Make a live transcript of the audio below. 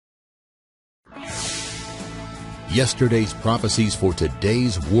Yesterday's prophecies for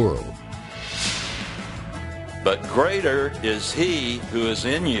today's world. But greater is he who is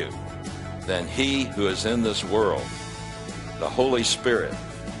in you than he who is in this world. The Holy Spirit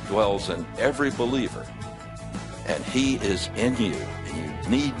dwells in every believer, and he is in you, and you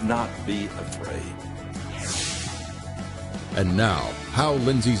need not be afraid. And now, Hal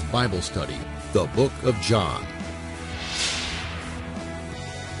Lindsey's Bible study, the book of John.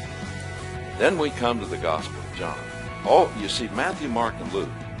 Then we come to the Gospel of John. Oh, you see, Matthew, Mark, and Luke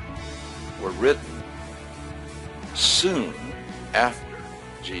were written soon after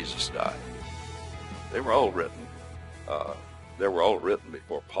Jesus died. They were all written. They were all written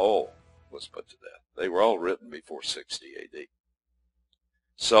before Paul was put to death. They were all written before 60 A.D.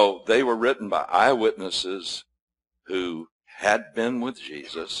 So they were written by eyewitnesses who had been with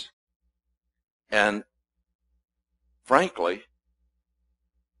Jesus, and frankly,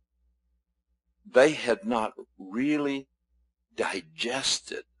 they had not really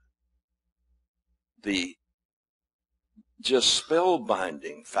digested the just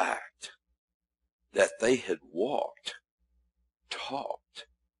spellbinding fact that they had walked, talked,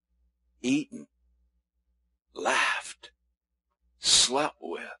 eaten, laughed, slept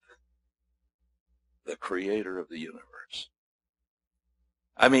with the Creator of the universe.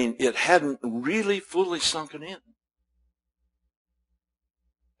 I mean, it hadn't really fully sunken in.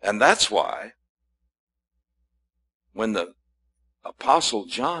 And that's why when the Apostle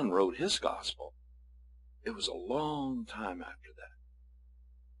John wrote his gospel, it was a long time after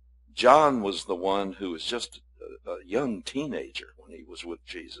that. John was the one who was just a young teenager when he was with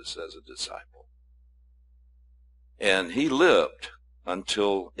Jesus as a disciple. And he lived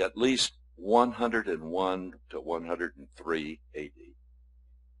until at least 101 to 103 A.D.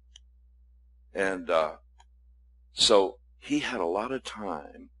 And so he had a lot of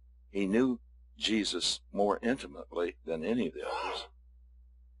time. He knew Jesus more intimately than any of the others.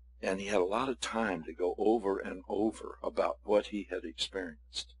 And he had a lot of time to go over and over about what he had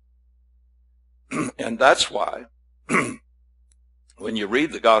experienced. And that's why when you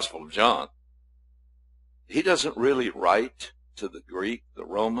read the Gospel of John, he doesn't really write to the Greek, the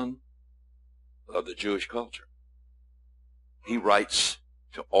Roman, or the Jewish culture. He writes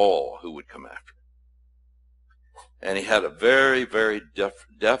to all who would come after him. And he had a very, very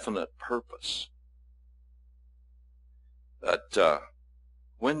definite purpose. But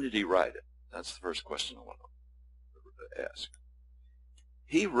when did he write it? That's the first question I want to ask.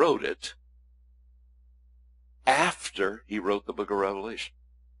 He wrote it after he wrote the book of Revelation.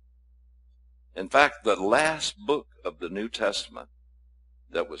 In fact, the last book of the New Testament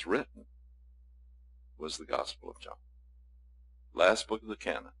that was written was the Gospel of John. Last book of the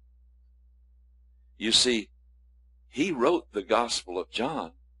canon. You see, he wrote the Gospel of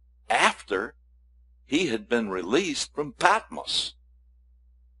John after he had been released from Patmos.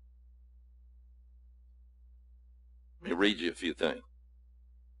 Let me read you a few things.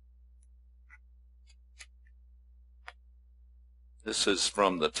 This is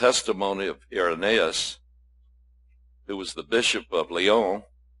from the testimony of Irenaeus, who was the bishop of Lyon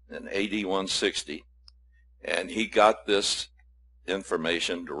in AD 160, and he got this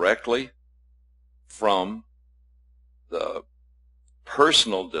information directly from the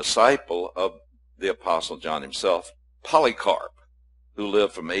personal disciple of the Apostle John himself, Polycarp, who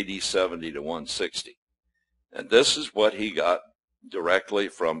lived from AD 70 to 160. And this is what he got directly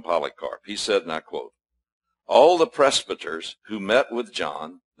from Polycarp. He said, and I quote, "All the presbyters who met with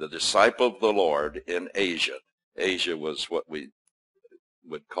John, the disciple of the Lord, in Asia." Asia was what we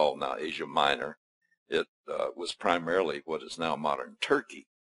would call now Asia Minor. It was primarily what is now modern Turkey.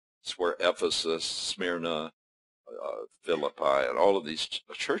 It's where Ephesus, Smyrna, Philippi, and all of these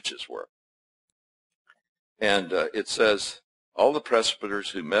churches were. And it says, "All the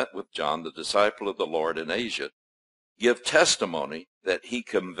presbyters who met with John, the disciple of the Lord in Asia, give testimony that he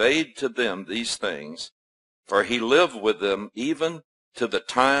conveyed to them these things, for he lived with them even to the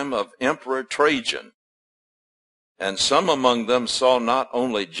time of Emperor Trajan. And some among them saw not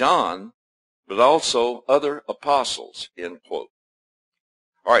only John, but also other apostles," end quote.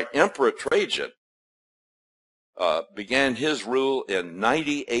 All right, Emperor Trajan began his rule in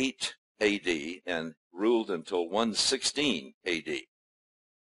 98 A.D. and ruled until 116 A.D.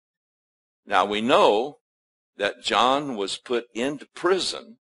 Now we know that John was put into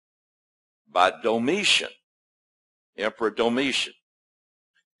prison by Domitian, Emperor Domitian.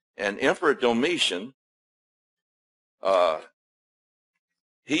 And Emperor Domitian,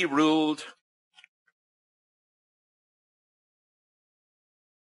 he ruled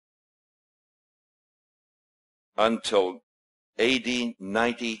until AD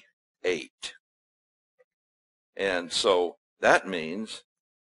 98. And so that means,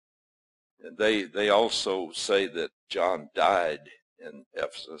 they also say that John died in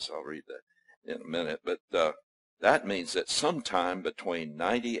Ephesus. I'll read that in a minute. But that means that sometime between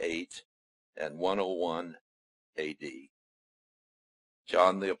 98 and 101 A.D.,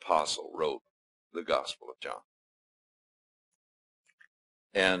 John the Apostle wrote the Gospel of John.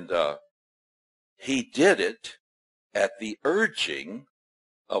 And he did it at the urging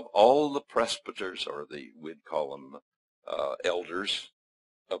of all the presbyters, or we'd call them elders,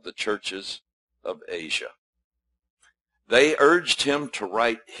 of the churches of Asia. They urged him to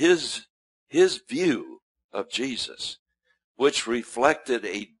write his view of Jesus, which reflected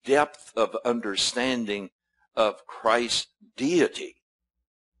a depth of understanding of Christ's deity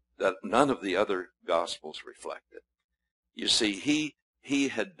that none of the other Gospels reflected. You see, he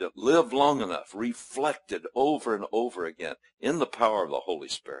had lived long enough, reflected over and over again in the power of the Holy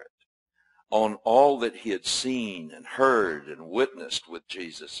Spirit on all that he had seen and heard and witnessed with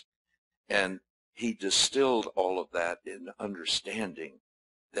Jesus. And he distilled all of that in understanding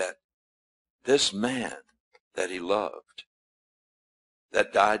that this man that he loved,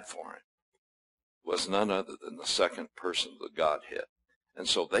 that died for him, was none other than the second person of the Godhead. And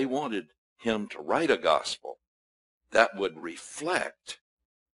so they wanted him to write a gospel that would reflect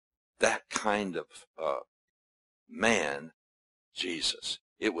that kind of man, Jesus.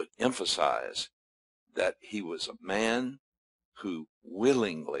 It would emphasize that he was a man who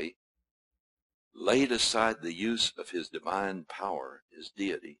willingly laid aside the use of his divine power, his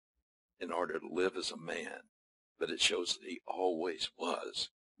deity, in order to live as a man. But it shows that he always was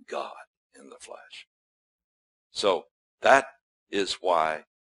God in the flesh. So that is why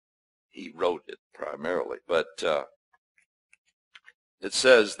he wrote it primarily. But it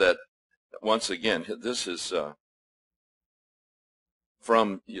says that, once again, this is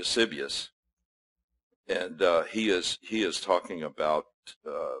from Eusebius, and he is talking about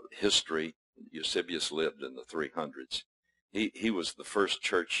history. Eusebius lived in the 300s. He was the first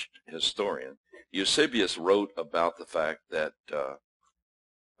church historian. Eusebius wrote about the fact that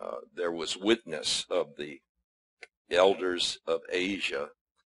there was witness of the elders of Asia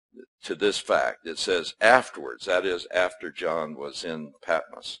to this fact. It says afterwards, that is after John was in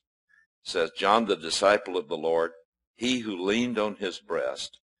Patmos, it says, John, the disciple of the Lord, he who leaned on his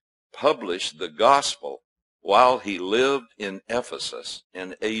breast, published the gospel while he lived in Ephesus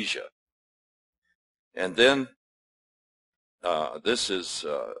in Asia. And then this is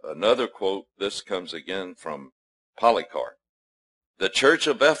another quote. This comes again from Polycarp. The church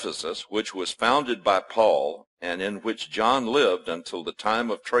of Ephesus, which was founded by Paul and in which John lived until the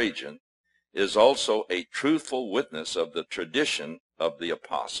time of Trajan, is also a truthful witness of the tradition of the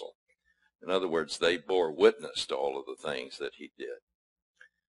apostle. In other words, they bore witness to all of the things that he did.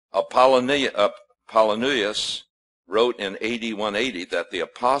 Apollonius wrote in AD 180 that the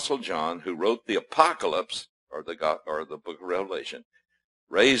apostle John, who wrote the Apocalypse, or the book of Revelation,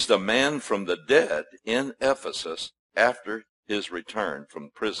 raised a man from the dead in Ephesus after his return from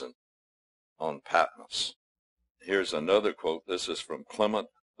prison on Patmos. Here's another quote. This is from Clement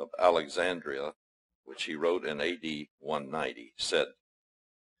of Alexandria, which he wrote in AD 190. Said,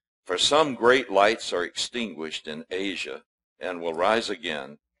 for some great lights are extinguished in Asia and will rise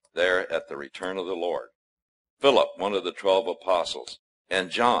again there at the return of the Lord. Philip, one of the 12 apostles,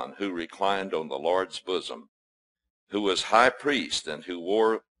 and John, who reclined on the Lord's bosom, who was high priest and who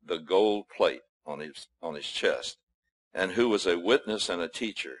wore the gold plate on his chest, and who was a witness and a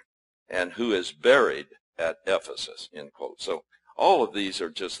teacher, and who is buried at Ephesus, end quote. So all of these are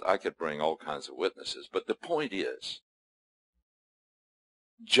just, I could bring all kinds of witnesses, but the point is,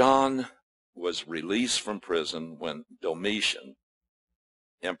 John was released from prison when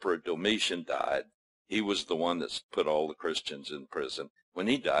Emperor Domitian died. He was the one that put all the Christians in prison. When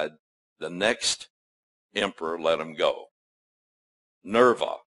he died, the next emperor let him go.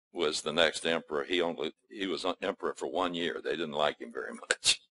 Nerva was the next emperor. He was emperor for 1 year. They didn't like him very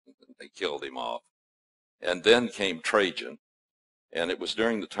much. They killed him off. And then came Trajan, and it was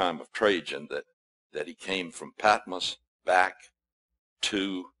during the time of Trajan that he came from Patmos back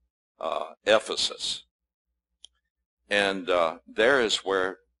to Ephesus. And there is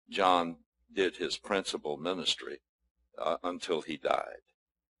where John did his principal ministry until he died.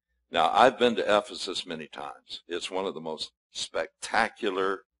 Now, I've been to Ephesus many times. It's one of the most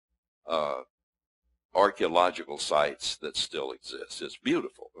spectacular archaeological sites that still exists. It's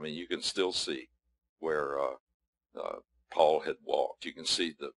beautiful. I mean, you can still see where Paul had walked. You can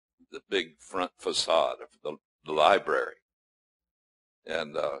see the big front facade of the library.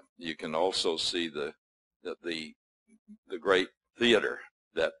 And you can also see the great theater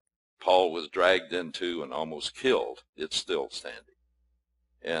that Paul was dragged into and almost killed. It's still standing.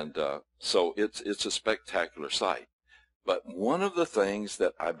 And so it's a spectacular sight. But one of the things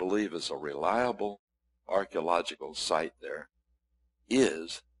that I believe is a reliable archaeological site there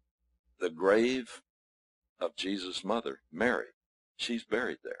is the grave of Jesus' mother, Mary. She's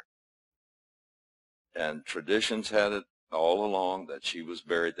buried there. And traditions had it all along that she was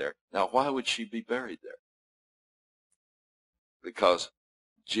buried there. Now, why would she be buried there? Because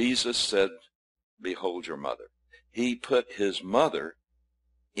Jesus said, behold your mother. He put his mother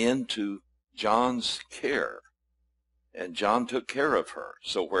into John's care, and John took care of her.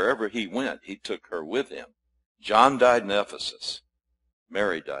 So wherever he went, he took her with him. John died in Ephesus.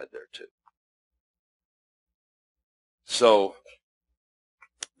 Mary died there too. So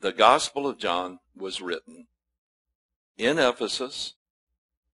the Gospel of John was written in Ephesus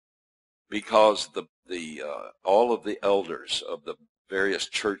because all of the elders of the various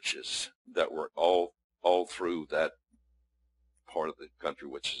churches that were all through that part of the country,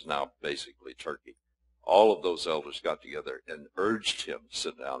 which is now basically Turkey, all of those elders got together and urged him to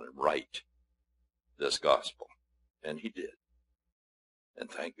sit down and write this gospel. And he did. And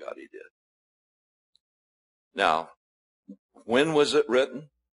thank God he did. Now, when was it written?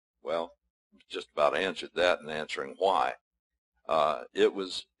 Well, just about answered that in answering why. It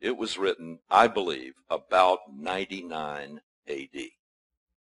was written, I believe, about 99 A.D.,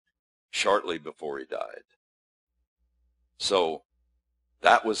 shortly before he died. So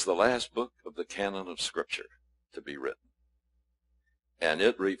that was the last book of the canon of Scripture to be written. And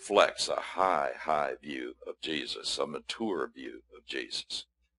it reflects a high, high view of Jesus, a mature view of Jesus.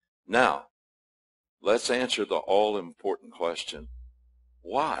 Now, let's answer the all-important question,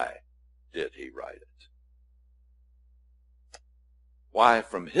 why did he write it? Why,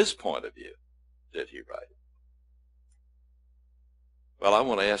 from his point of view, did he write it? Well, I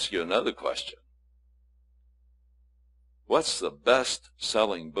want to ask you another question. What's the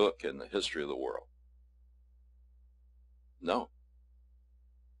best-selling book in the history of the world? No.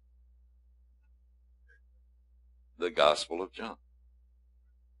 The Gospel of John.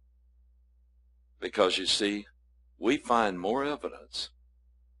 Because, you see, we find more evidence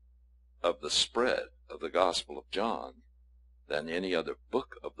of the spread of the Gospel of John than any other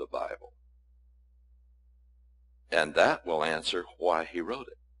book of the Bible. And that will answer why he wrote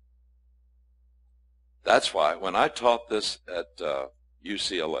it. That's why when I taught this at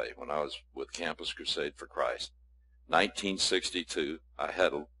UCLA, when I was with Campus Crusade for Christ, 1962, I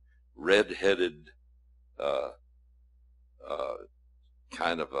had a red-headed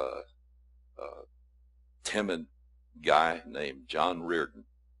kind of a timid guy named John Reardon,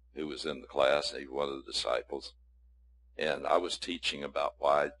 who was in the class. He was one of the disciples. And I was teaching about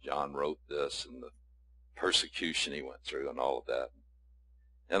why John wrote this and the persecution he went through and all of that.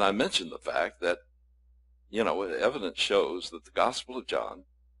 And I mentioned the fact that, you know, evidence shows that the Gospel of John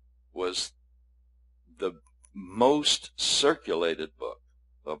was the most circulated book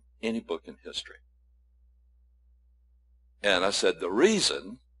of any book in history. And I said, the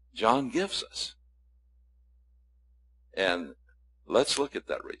reason John gives us. And let's look at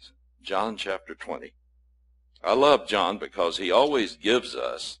that reason. John chapter 20. I love John because he always gives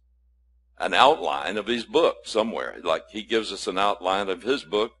us an outline of his book somewhere. Like he gives us an outline of his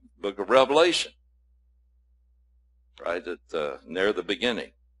book, Book of Revelation, right at near the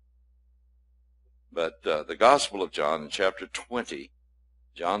beginning. But the Gospel of John in chapter 20,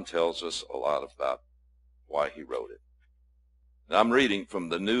 John tells us a lot about why he wrote it. Now, I'm reading from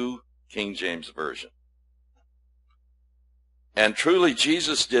the New King James Version. And truly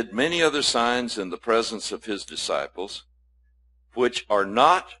Jesus did many other signs in the presence of his disciples, which are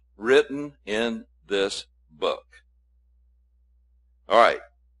not written in this book. All right.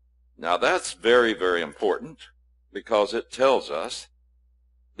 Now that's very, very important because it tells us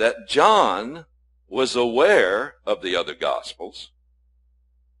that John was aware of the other Gospels,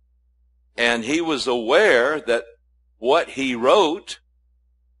 and he was aware that what he wrote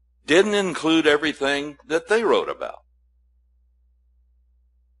didn't include everything that they wrote about.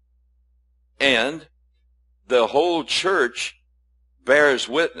 And the whole church bears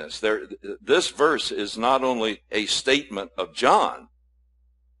witness. This verse is not only a statement of John,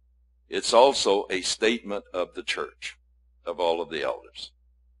 it's also a statement of the church, of all of the elders.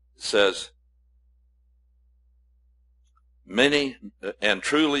 It says, many, and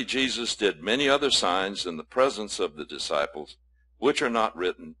truly Jesus did many other signs in the presence of the disciples, which are not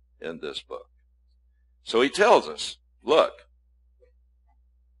written in this book. So he tells us, look,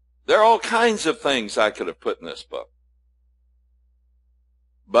 there are all kinds of things I could have put in this book.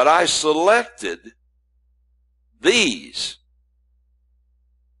 But I selected these.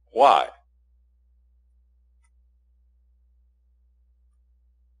 Why?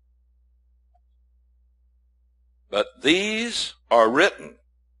 But these are written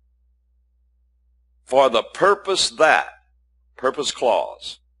for the purpose that, purpose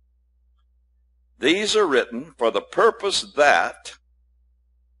clause. These are written for the purpose that,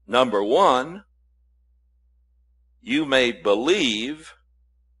 number one, you may believe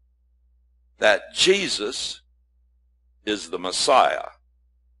that Jesus is the Messiah,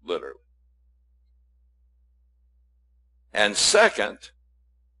 literally. And second,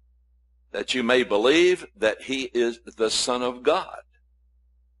 that you may believe that he is the Son of God.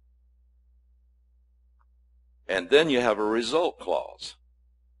 And then you have a result clause.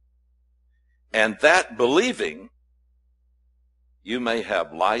 And that believing, you may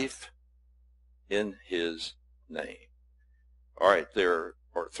have life in his name. All right, there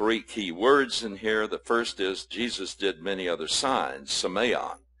are three key words in here. The first is Jesus did many other signs,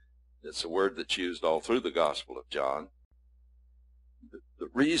 semeion. It's a word that's used all through the Gospel of John. The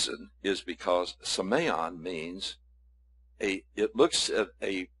reason is because semeion means it looks at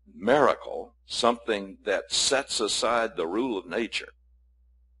a miracle, something that sets aside the rule of nature,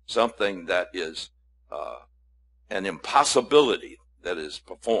 something that is an impossibility that is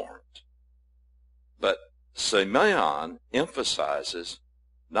performed. But semeion emphasizes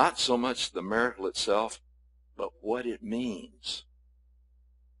not so much the miracle itself, but what it means.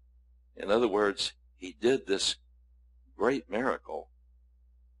 In other words, he did this great miracle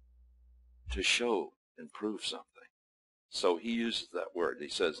to show and prove something. So he uses that word. He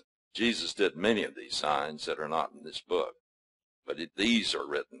says, Jesus did many of these signs that are not in this book, but these are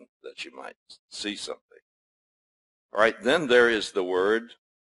written that you might see something. All right, then there is the word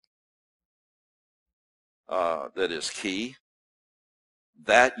that is key,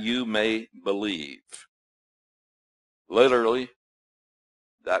 that you may believe. Literally,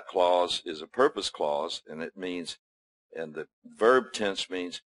 that clause is a purpose clause, and it means, and the verb tense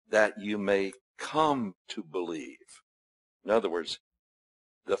means, that you may come to believe. In other words,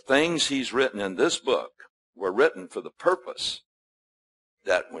 the things he's written in this book were written for the purpose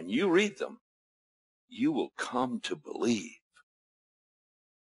that when you read them, you will come to believe.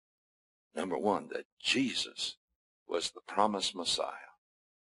 Number one, that Jesus was the promised Messiah.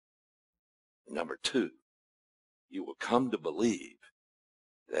 Number two, you will come to believe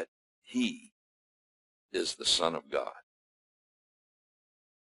that he is the Son of God.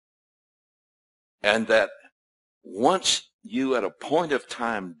 And that once you at a point of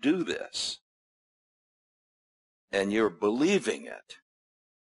time do this, and you're believing it,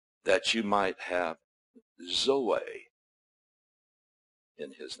 that you might have Zoe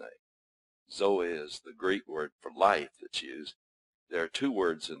in his name. Zoe is the Greek word for life that's used. There are two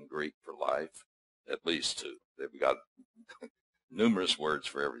words in Greek for life, at least two. They've got numerous words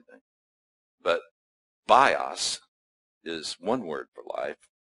for everything. But bios is one word for life.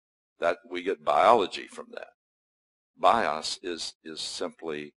 That we get biology from that. Bios is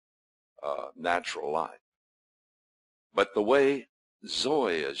simply natural life. But the way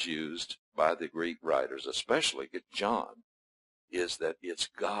Zoe is used by the Greek writers, especially John, is that it's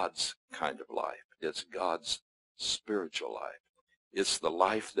God's kind of life. It's God's spiritual life. It's the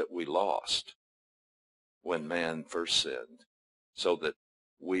life that we lost when man first sinned, so that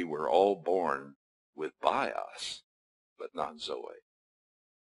we were all born with bios, but not Zoe.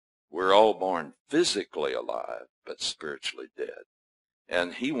 We're all born physically alive, but spiritually dead.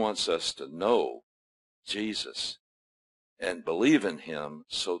 And he wants us to know Jesus and believe in him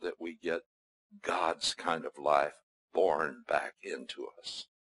so that we get God's kind of life born back into us.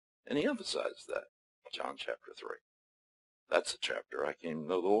 And he emphasized that, John chapter 3. That's the chapter I came to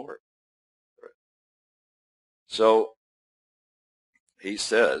know the Lord. So he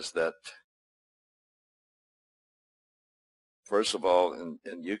says that, first of all, and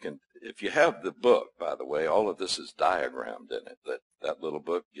you can, if you have the book, by the way, all of this is diagrammed in it. That little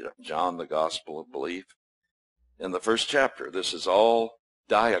book, John, the Gospel of Belief. In the first chapter, this is all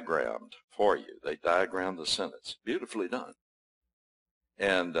diagrammed for you. They diagram the sentence. Beautifully done.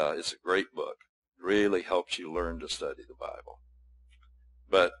 And it's a great book. Really helps you learn to study the Bible.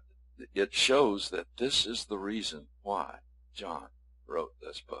 But it shows that this is the reason why John wrote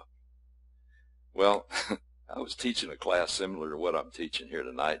this book. Well, I was teaching a class similar to what I'm teaching here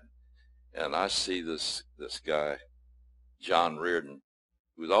tonight, and I see this guy, John Reardon,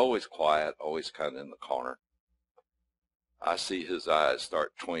 who's always quiet, always kind of in the corner. I see his eyes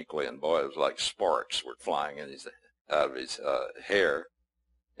start twinkling. Boy, it was like sparks were flying out of his hair.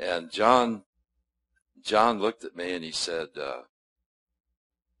 And John looked at me and he said,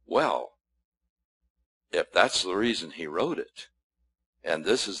 well, if that's the reason he wrote it, and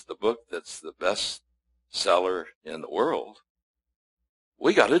this is the book that's the best seller in the world.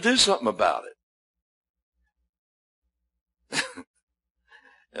 We got to do something about it.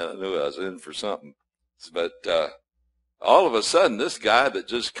 And I knew I was in for something. But all of a sudden, this guy that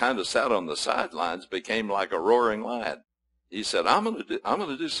just kind of sat on the sidelines became like a roaring lion. He said, I'm going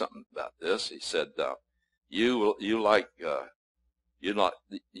to do something about this. He said, you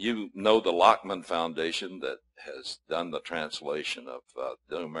know the Lockman Foundation that has done the translation of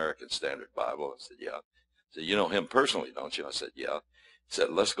the American Standard Bible? I said, yeah. He said, you know him personally, don't you? I said, yeah. He said,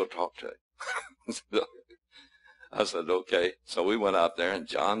 let's go talk to him. I said, okay. So we went out there, and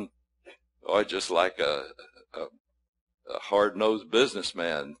John, just like a hard-nosed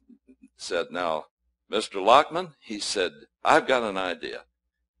businessman, said, now, Mr. Lockman, he said, I've got an idea.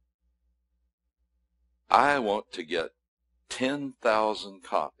 I want to get 10,000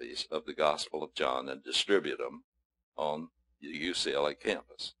 copies of the Gospel of John and distribute them on the UCLA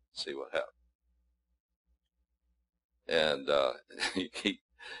campus. See what happens. And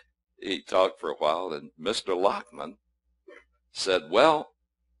he talked for a while, and Mr. Lockman said, well,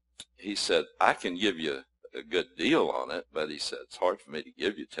 he said, I can give you a good deal on it, but he said, it's hard for me to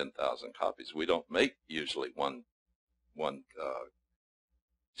give you 10,000 copies. We don't make usually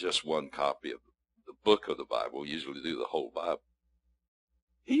just one copy of the book of the Bible. We usually do the whole Bible.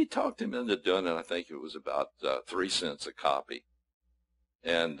 He talked him into doing it. I think it was about 3 cents a copy.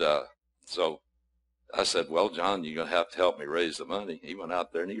 And so I said, well, John, you're going to have to help me raise the money. He went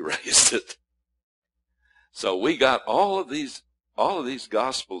out there and he raised it. So we got all of these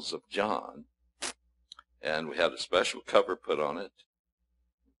Gospels of John, and we had a special cover put on it.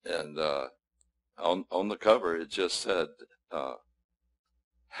 And on the cover it just said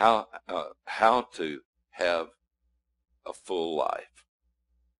how to have a full life.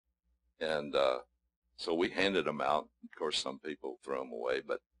 And so we handed them out. Of course, some people threw them away,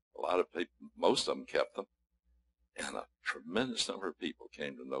 but a lot of people, most of them kept them. And a tremendous number of people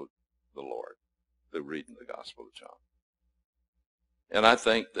came to know the Lord through reading the Gospel of John. And I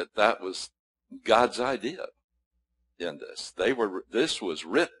think that was God's idea in this. This was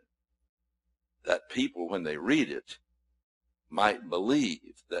written that people, when they read it, might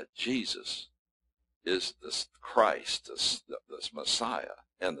believe that Jesus is the Christ, the Messiah,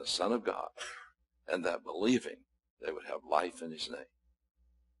 and the Son of God, and that believing they would have life in his name.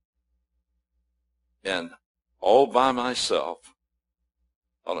 And all by myself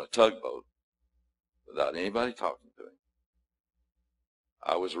on a tugboat, without anybody talking to me,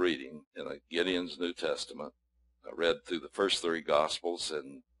 I was reading in Gideon's New Testament. I read through the first 3 Gospels,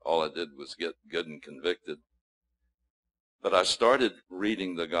 and all I did was get good and convicted. But I started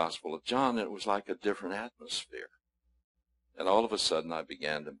reading the Gospel of John, and it was like a different atmosphere. And all of a sudden, I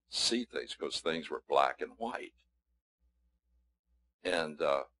began to see things, because things were black and white. And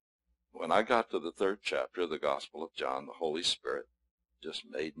when I got to the 3rd chapter of the Gospel of John, the Holy Spirit just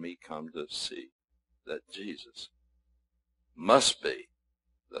made me come to see that Jesus must be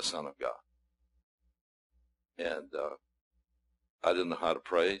the Son of God. And I didn't know how to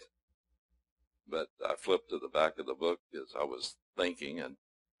pray, but I flipped to the back of the book as I was thinking, and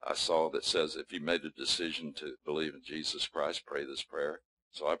I saw that says, if you made a decision to believe in Jesus Christ, pray this prayer.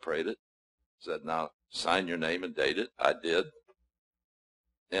 So I prayed it. Said, now sign your name and date it. I did.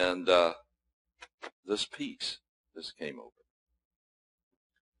 And this peace just came over.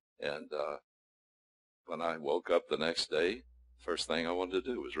 And when I woke up the next day, first thing I wanted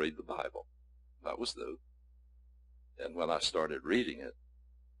to do was read the Bible. That was new. And when I started reading it,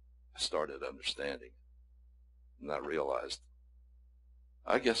 I started understanding it. And I realized,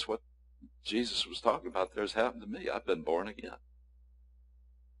 I guess what Jesus was talking about there has happened to me. I've been born again.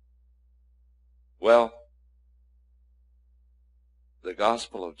 Well, the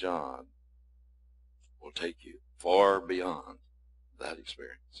Gospel of John will take you far beyond that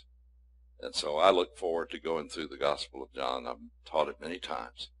experience. And so I look forward to going through the Gospel of John. I've taught it many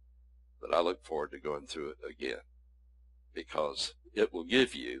times, but I look forward to going through it again, because it will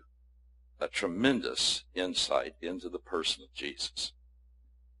give you a tremendous insight into the person of Jesus.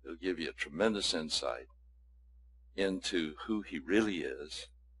 It'll give you a tremendous insight into who he really is,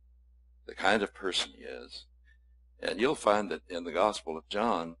 the kind of person he is. And you'll find that in the Gospel of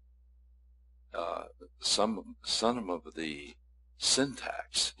John, some of the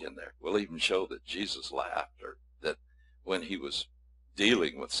syntax in there will even show that Jesus laughed, or that when he was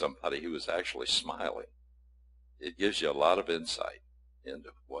dealing with somebody, he was actually smiling. It gives you a lot of insight into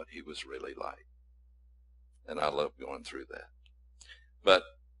what he was really like. And I love going through that. But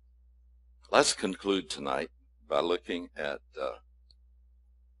let's conclude tonight by looking at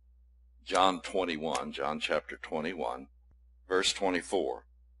John chapter 21, verse 24.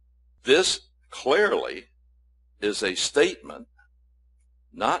 This clearly is a statement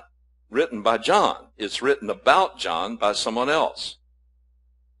not written by John. It's written about John by someone else.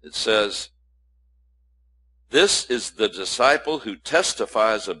 It says, this is the disciple who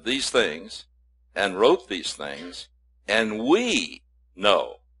testifies of these things and wrote these things, and we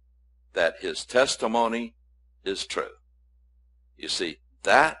know that his testimony is true. You see,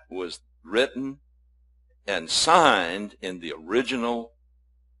 that was written and signed in the original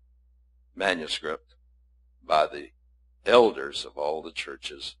manuscript by the elders of all the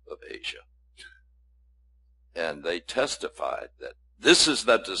churches of Asia. And they testified that this is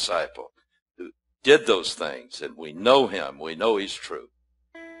the disciple who did those things, and we know him, we know he's true,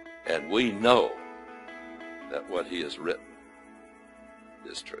 and we know that what he has written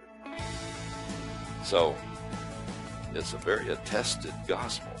is true. So, it's a very attested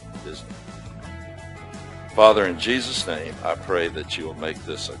gospel, isn't it? Father, in Jesus' name, I pray that you will make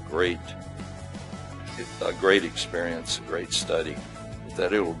this a great experience, a great study,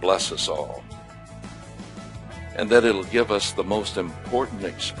 that it will bless us all, and that it will give us the most important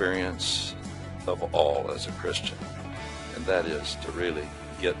experience of all as a Christian, and that is to really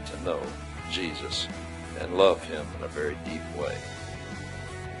get to know Jesus and love him in a very deep way.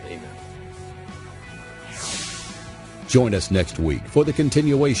 Amen. Join us next week for the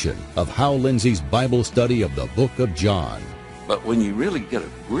continuation of Hal Lindsey's Bible study of the book of John. But when you really get a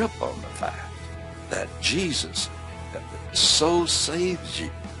grip on the fact that Jesus so saves you,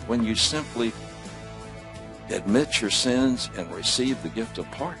 when you simply admit your sins and receive the gift of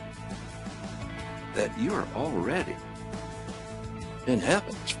pardon, that you are already in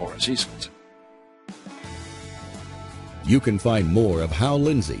heaven as far as he's concerned. You can find more of Hal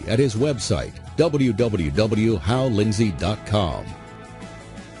Lindsey at his website, www.hallindsey.com.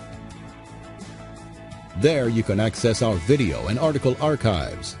 There you can access our video and article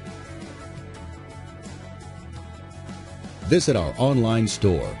archives. Visit our online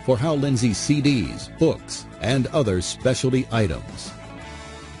store for Hal Lindsey CDs, books, and other specialty items.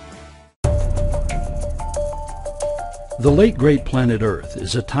 The Late Great Planet Earth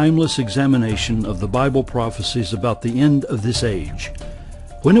is a timeless examination of the Bible prophecies about the end of this age.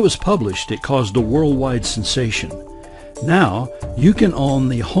 When it was published, it caused a worldwide sensation. Now, you can own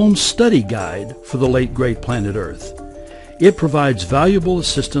the home study guide for the Late Great Planet Earth. It provides valuable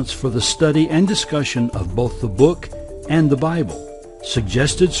assistance for the study and discussion of both the book and the Bible,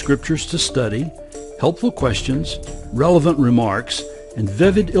 suggested scriptures to study, helpful questions, relevant remarks, and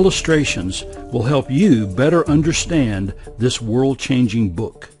vivid illustrations will help you better understand this world-changing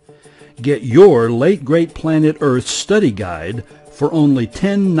book. Get your Late Great Planet Earth study guide for only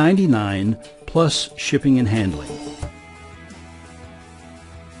 $10.99 plus shipping and handling.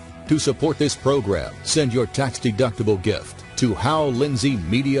 To support this program, send your tax-deductible gift to Hal Lindsey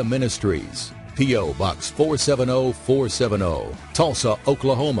Media Ministries, P.O. Box 470470, Tulsa,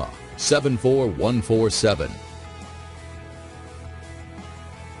 Oklahoma 74147.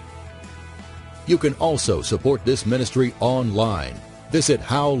 You can also support this ministry online. Visit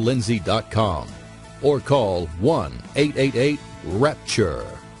hallindsey.com or call 1-888-RAPTURE.